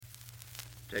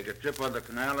Take a trip on the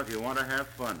canal if you want to have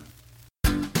fun.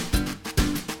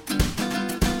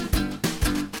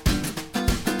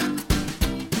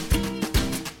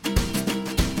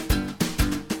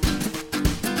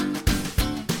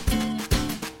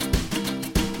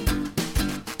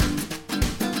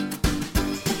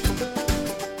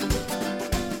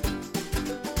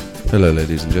 Hello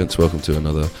ladies and gents, welcome to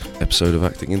another episode of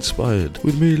Acting Inspired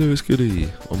with me, Lewis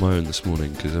Goody, on my own this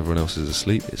morning because everyone else is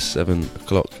asleep. It's 7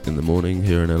 o'clock in the morning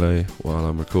here in LA while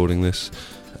I'm recording this,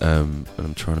 and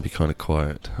I'm trying to be kind of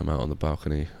quiet. I'm out on the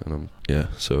balcony and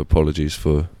so apologies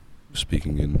for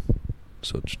speaking in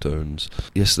such tones.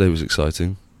 Yesterday was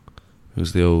exciting. It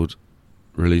was the old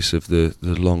release of the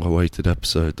long-awaited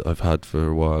episode that I've had for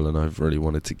a while and I've really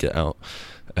wanted to get out.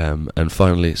 And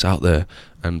finally it's out there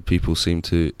and people seem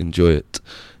to enjoy it.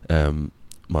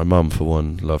 My mum, for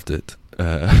one, loved it,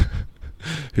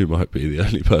 who might be the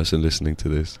only person listening to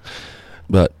this.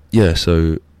 But yeah,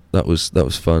 so that was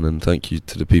fun, and thank you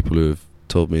to the people who have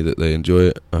told me that they enjoy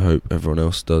it. I hope everyone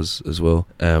else does as well.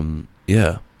 So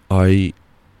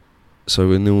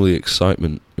in all the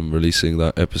excitement in releasing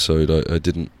that episode, I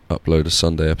didn't upload a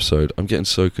Sunday episode. I'm getting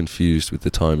so confused with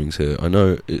the timings here. I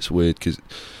know it's weird because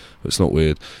it's not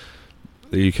weird.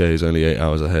 The UK is only 8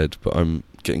 hours ahead, but I'm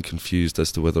getting confused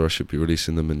as to whether I should be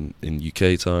releasing them in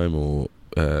UK time or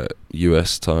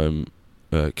US time,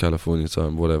 California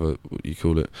time, whatever you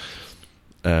call it.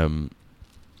 And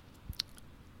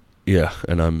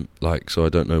I'm like, so I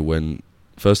don't know when,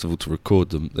 first of all, to record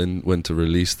them, then when to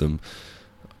release them,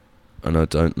 and I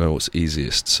don't know what's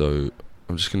easiest, so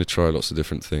I'm just going to try lots of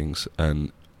different things,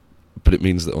 but it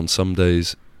means that on some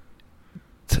days,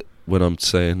 when I'm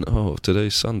saying, oh,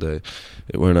 today's Sunday,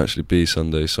 it won't actually be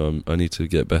Sunday, so I need to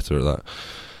get better at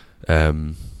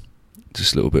that.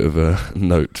 Just a little bit of a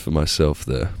note for myself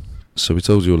there. So we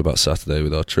told you all about Saturday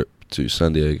with our trip to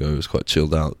San Diego. It was quite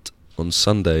chilled out. On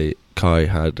Sunday,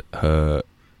 Kai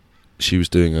she was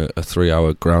doing a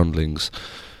 3-hour Groundlings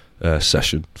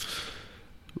session,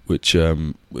 which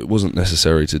it wasn't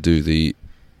necessary to do the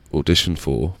audition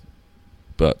for,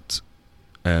 but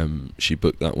she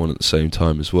booked that one at the same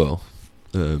time as well.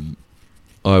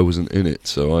 I wasn't in it,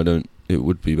 so it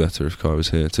would be better if Kai was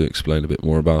here to explain a bit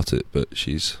more about it, but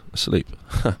she's asleep.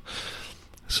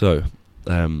 So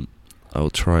I'll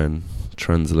try and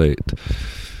translate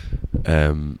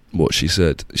what she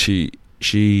said.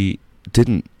 She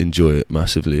didn't enjoy it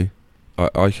massively.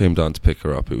 I came down to pick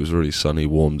her up. It was a really sunny,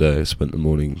 warm day. I spent the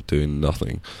morning doing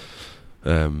nothing,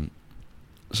 so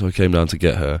I came down to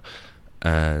get her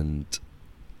and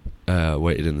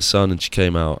waited in the sun, and she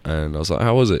came out and I was like,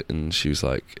 how was it? And she was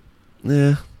like,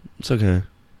 yeah, it's okay.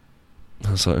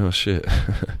 I was like, oh shit.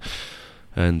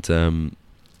 And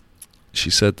she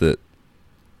said that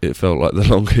it felt like the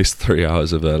longest 3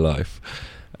 hours of her life,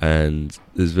 and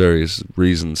there's various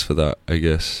reasons for that, I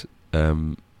guess.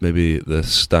 Maybe the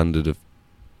standard of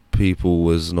people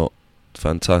was not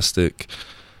fantastic.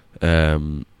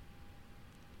 She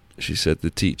said the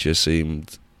teacher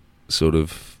seemed sort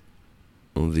of,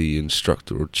 or the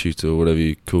instructor or tutor or whatever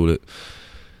you call it,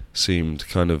 seemed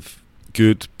kind of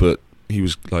good, but he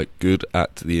was like good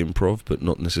at the improv but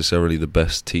not necessarily the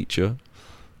best teacher.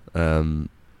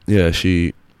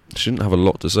 She didn't have a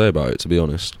lot to say about it, to be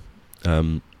honest,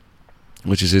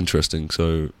 which is interesting.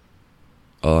 So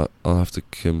I'll have to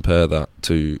compare that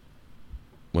to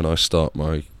when I start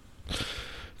my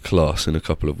class in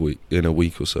a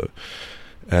week or so.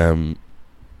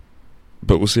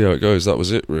 But we'll see how it goes. That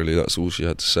was it, really. That's all she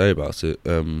had to say about it.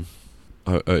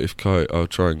 If Kai, I'll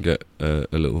try and get a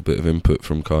little bit of input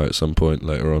from Kai at some point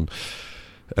later on.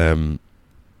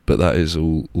 But that is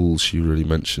all she really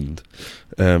mentioned.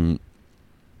 So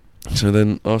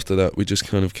then after that, we just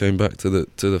kind of came back to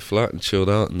the flat and chilled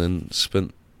out, and then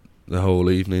spent the whole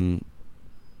evening.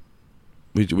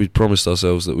 We promised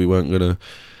ourselves that we weren't gonna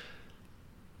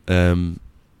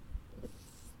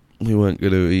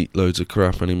eat loads of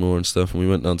crap anymore and stuff, and we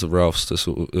went down to Ralph's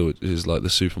which is like the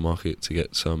supermarket, to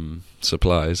get some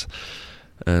supplies,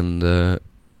 and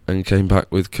came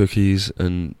back with cookies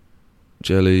and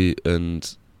jelly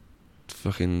and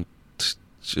fucking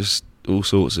just all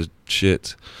sorts of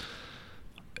shit.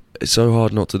 It's so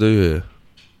hard not to do here,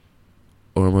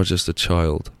 or am I just a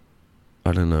child?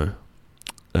 I don't know.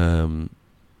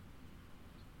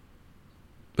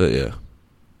 But yeah.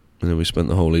 And then we spent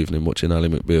the whole evening watching Ally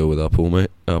McBeal with our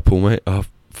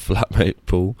flatmate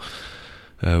Paul,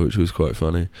 which was quite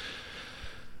funny.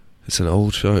 It's an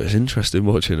old show. It's interesting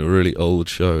watching a really old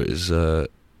show. It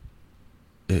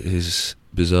is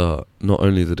bizarre. Not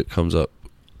only that it comes up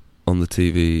on the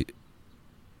TV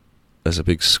as a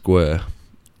big square.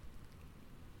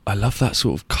 I love that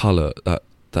sort of colour, that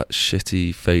that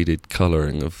shitty faded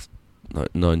colouring of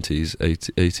like 90s,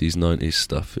 80s, 90s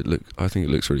stuff. I think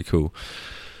it looks really cool.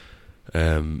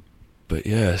 But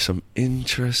yeah, some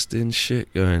interesting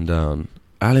shit going down.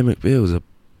 Ally McBeal's a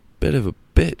bit of a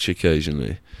bitch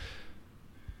occasionally.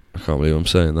 I can't believe I'm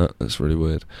saying that. That's really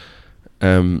weird.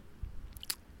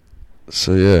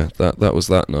 So yeah, that was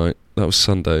that night. That was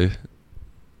Sunday.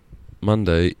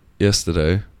 Monday,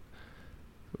 yesterday,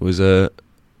 was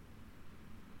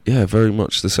very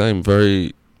much the same.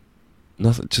 Very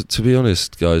nothing. To be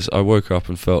honest, guys, I woke up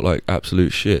and felt like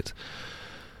absolute shit.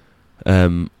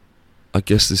 I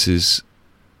guess these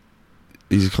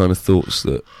are kind of thoughts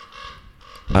that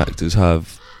actors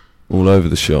have all over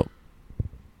the shop.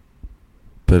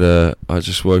 But I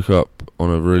just woke up in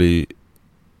a really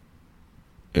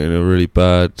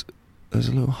bad. There's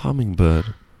a little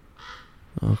hummingbird.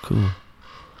 Oh, cool.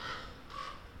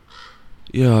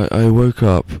 Yeah, I woke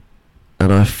up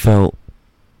and I felt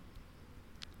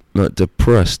like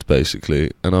depressed,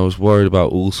 basically, and I was worried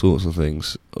about all sorts of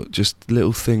things. Just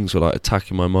little things were like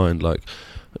attacking my mind, like,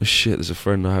 oh shit, there's a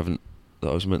friend that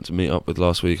I was meant to meet up with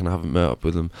last week and I haven't met up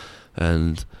with them,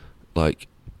 and like,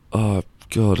 oh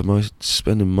god, am I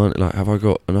spending money? Like, have I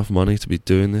got enough money to be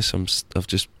doing this? I've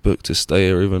just booked to stay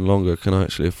here even longer. Can I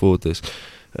actually afford this?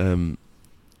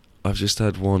 I've just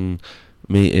had one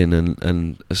meeting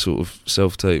and a sort of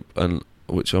self-tape, and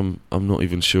which I'm not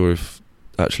even sure if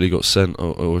actually got sent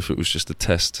or if it was just a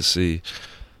test to see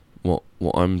what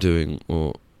I'm doing,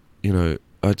 or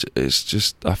it's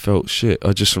just, I felt shit.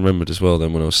 I just remembered as well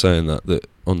then when I was saying that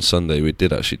on Sunday we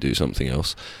did actually do something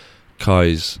else.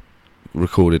 Kai's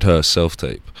recorded her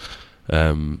self-tape.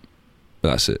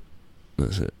 That's it.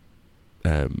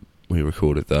 We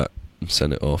recorded that and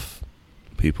sent it off.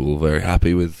 People were very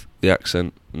happy with the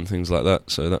accent and things like that,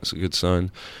 so that's a good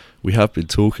sign. We have been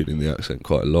talking in the accent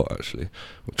quite a lot, actually.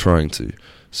 We're trying to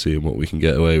see what we can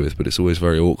get away with, but it's always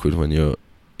very awkward when you're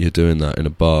doing that in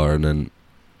a bar, and then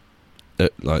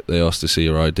they ask to see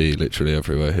your ID literally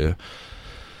everywhere here.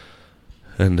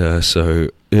 And so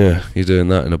yeah, you're doing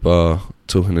that in a bar,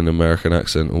 talking in an American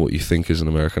accent, or what you think is an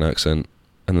American accent,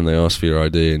 and then they ask for your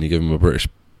ID and you give them a British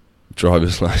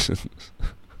driver's license.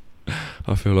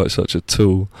 I feel like such a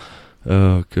tool.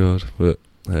 Oh god, but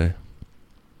hey.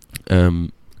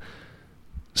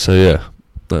 So yeah,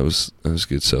 that was a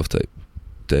good self-tape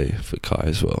day for Kai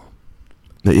as well.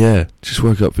 But yeah, just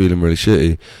woke up feeling really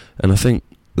shitty, and I think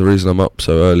the reason I'm up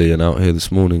so early and out here this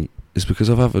morning is because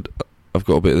I've got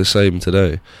a bit of the same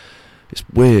today. It's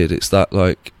weird. It's that,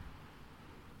 like,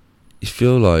 you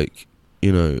feel like,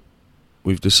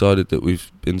 we've decided that we've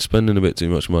been spending a bit too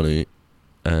much money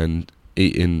and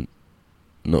eating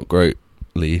not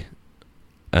greatly,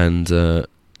 and so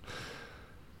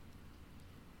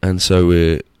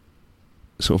we're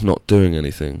sort of not doing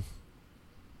anything.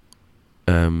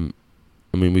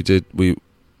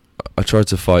 I tried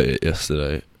to fight it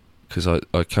yesterday, because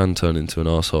I can turn into an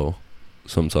arsehole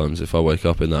sometimes if I wake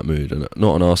up in that mood, and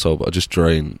not an arsehole, but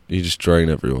you just drain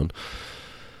everyone,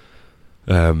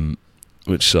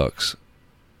 which sucks.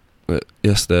 But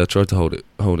yesterday I tried to hold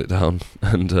it down,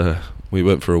 and we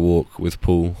went for a walk with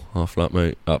Paul, our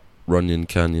flatmate, up Runyon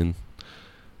Canyon,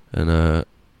 and that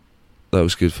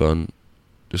was good fun,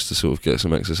 just to sort of get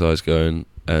some exercise going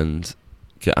and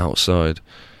get outside.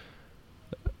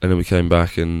 And then we came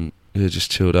back and just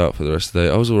chilled out for the rest of the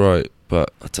day. I was alright,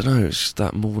 but I don't know, it's just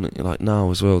that morning, like now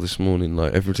as well, this morning,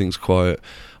 like everything's quiet.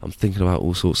 I'm thinking about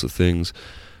all sorts of things.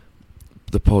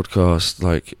 The podcast,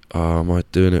 like, am I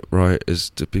doing it right?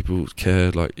 Do people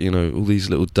care? Like, all these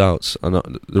little doubts. And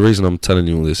the reason I'm telling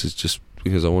you all this is just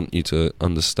because I want you to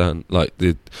understand, like,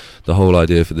 the whole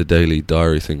idea for the daily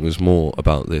diary thing was more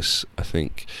about this, I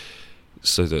think,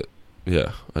 so that,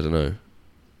 yeah, I don't know,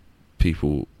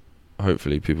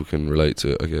 hopefully people can relate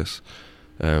to it, I guess.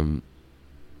 But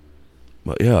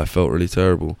yeah, I felt really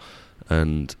terrible,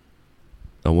 and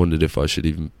I wondered if I should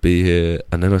even be here,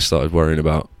 and then I started worrying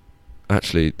about,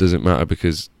 actually, does it matter,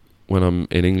 because when I'm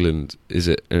in England, is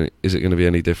it going to be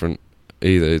any different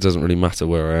either? It doesn't really matter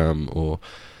where I am, or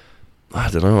I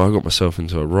don't know, I got myself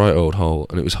into a right old hole,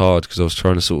 and it was hard because I was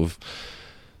trying to sort of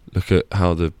look at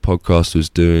how the podcast was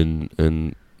doing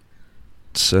and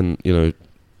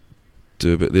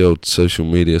do a bit of the old social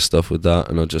media stuff with that,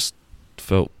 and I just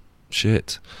felt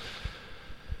shit.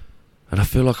 And I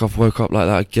feel like I've woke up like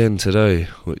that again today,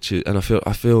 and I feel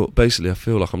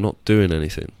like I'm not doing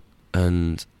anything,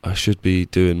 and I should be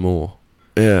doing more.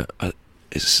 Yeah, I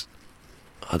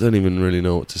don't even really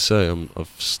know what to say.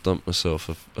 I've stumped myself.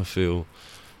 I feel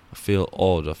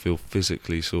odd. I feel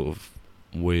physically sort of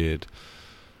weird.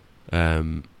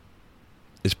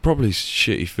 it's probably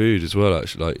shitty food as well,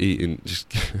 actually, like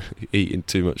just eating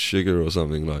too much sugar or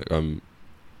something. Like, I'm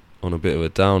on a bit of a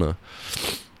downer,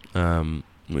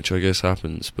 which I guess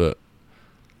happens, but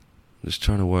I'm just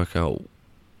trying to work out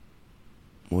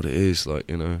what it is, like,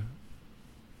 you know.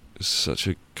 It's such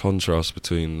a contrast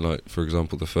between, like, for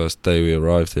example, the first day we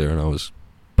arrived here and I was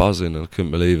buzzing and I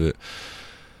couldn't believe it,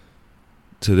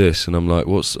 to this, and I'm like,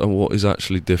 what is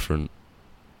actually different?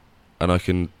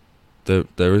 And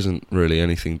there isn't really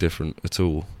anything different at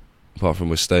all, apart from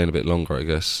we're staying a bit longer, I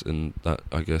guess, and that,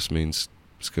 I guess, means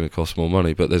it's going to cost more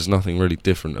money, but there's nothing really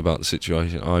different about the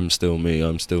situation. I'm still me,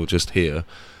 I'm still just here,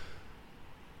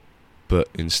 but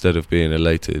instead of being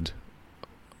elated,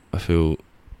 I feel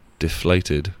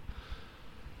deflated,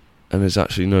 and there's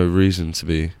actually no reason to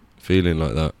be feeling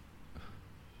like that.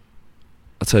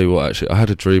 I'll tell you what, actually, I had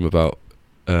a dream about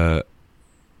a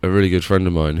really good friend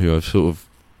of mine who I've sort of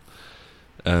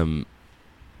well,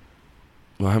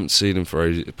 I haven't seen him for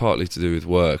ages, partly to do with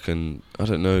work, and I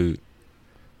don't know,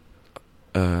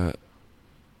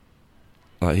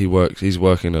 like, he's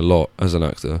working a lot as an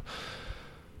actor,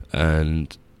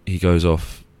 and he goes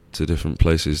off to different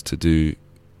places to do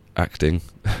acting,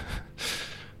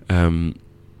 and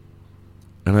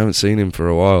I haven't seen him for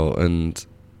a while, and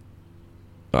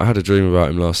I had a dream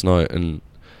about him last night, and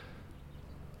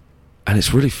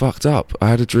it's really fucked up. I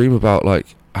had a dream about,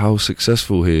 like, how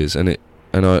successful he is, and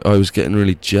I was getting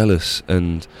really jealous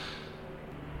and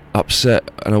upset,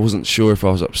 and I wasn't sure if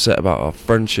I was upset about our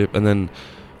friendship, and then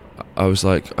I was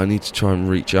like, I need to try and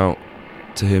reach out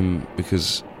to him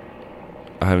because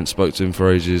I haven't spoke to him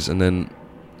for ages, and then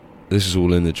this is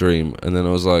all in the dream, and then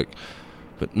I was like,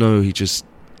 but no, there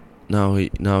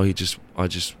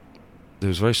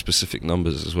was very specific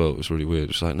numbers as well. It was really weird. It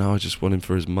was like, no, I just want him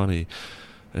for his money,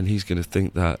 and he's going to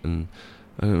think that, and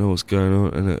I don't know what's going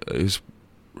on, and it was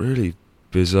really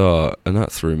bizarre, and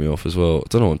that threw me off as well. I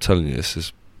don't know why I'm telling you this.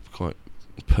 It's quite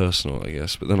personal, I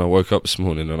guess, but then I woke up this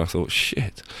morning and I thought,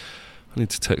 shit, I need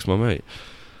to text my mate,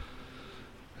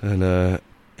 and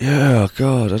yeah,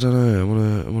 God, I don't know,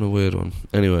 I'm on a weird one.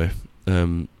 Anyway, I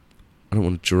don't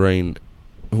want to drain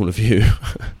all of you,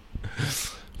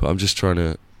 but I'm just trying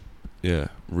to,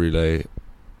 relay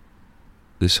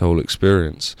this whole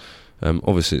experience.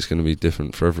 Obviously it's going to be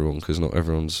different for everyone, because not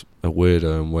everyone's a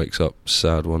weirdo and wakes up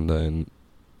sad one day and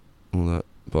all that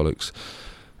bollocks.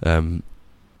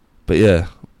 But yeah,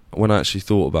 when I actually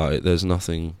thought about it, there's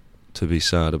nothing to be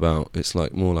sad about. It's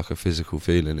like more like a physical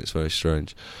feeling. It's very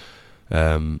strange,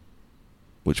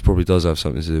 which probably does have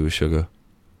something to do with sugar.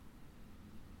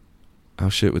 How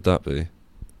shit would that be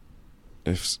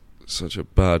if such a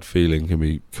bad feeling can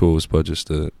be caused by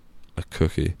just a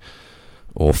cookie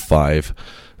or 5?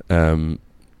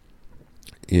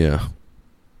 Yeah.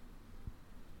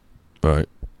 Right,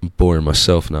 I'm boring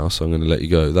myself now, so I'm going to let you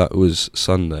go. That was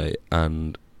Sunday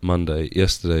and Monday.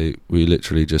 Yesterday we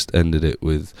literally just ended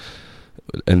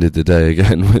the day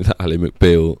again with Ali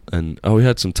McBeal, and we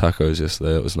had some tacos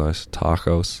yesterday. That was nice.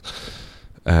 Tacos.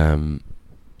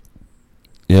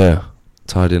 Yeah,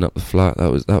 tidying up the flat.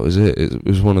 That was it. It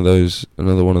was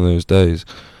another one of those days,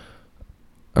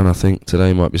 and I think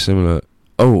today might be similar.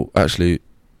 Oh, actually,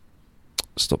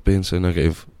 stop being so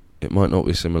negative. It might not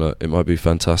be similar. It might be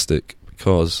fantastic,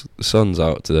 because the sun's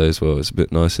out today as well. It's a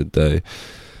bit nicer day,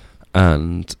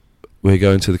 and we're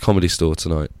going to the Comedy Store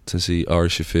tonight to see Ari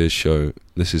Shafir's show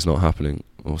This Is Not Happening,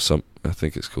 or I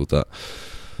think it's called that,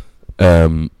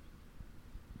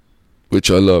 which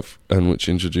I love, and which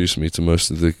introduced me to most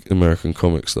of the American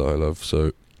comics that I love.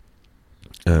 So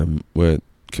where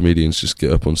comedians just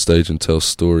get up on stage and tell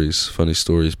stories, funny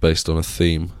stories based on a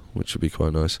theme, which would be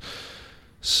quite nice.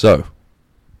 So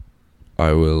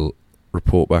I will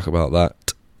report back about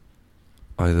that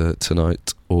either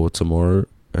tonight or tomorrow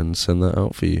and send that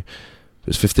out for you.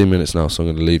 It's 15 minutes now, so I'm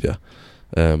going to leave you.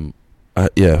 I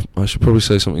should probably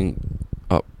say something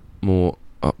more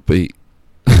upbeat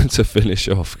to finish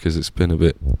off, because it's been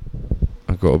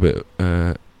I got a bit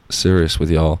serious with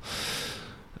y'all.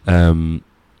 But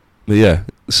yeah,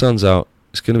 the sun's out.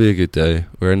 It's going to be a good day.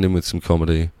 We're ending with some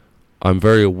comedy. I'm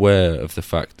very aware of the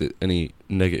fact that any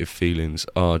negative feelings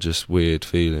are just weird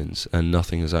feelings, and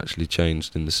nothing has actually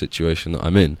changed in the situation that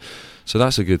I'm in. So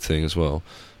that's a good thing as well.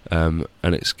 And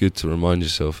it's good to remind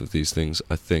yourself of these things,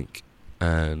 I think.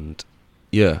 And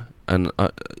yeah, and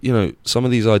some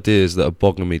of these ideas that are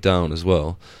bogging me down as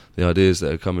well, the ideas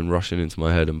that are coming rushing into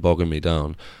my head and bogging me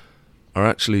down, are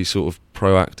actually sort of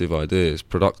proactive ideas,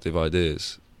 productive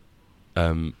ideas.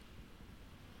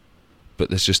 But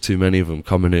there's just too many of them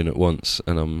coming in at once,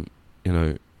 and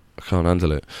I can't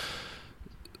handle it.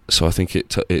 so I think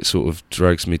it sort of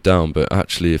drags me down. But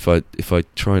actually, if I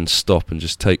try and stop and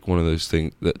just take one of those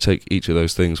things, take each of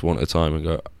those things one at a time, and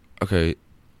go, okay,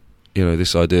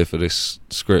 this idea for this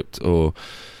script, or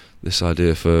this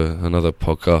idea for another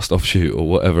podcast offshoot, or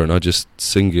whatever, and I just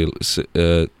single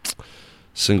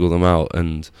them out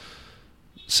and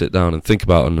sit down and think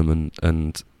about them,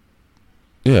 and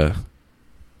yeah,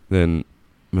 then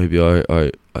maybe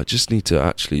I just need to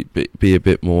actually be a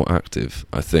bit more active,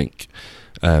 I think,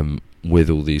 with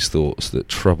all these thoughts that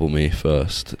trouble me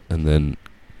first, and then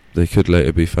they could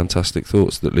later be fantastic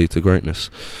thoughts that lead to greatness.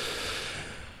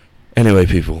 Anyway,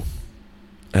 people,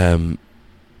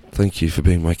 thank you for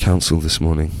being my counsel this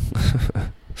morning.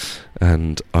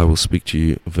 And I will speak to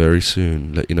you very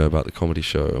soon, let you know about the comedy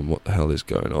show and what the hell is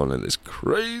going on in this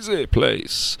crazy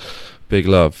place. Big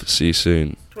love, see you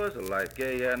soon. 'Twas a life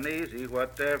gay and easy,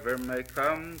 whatever may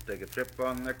come. Take a trip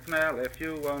on the canal if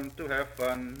you want to have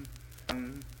fun.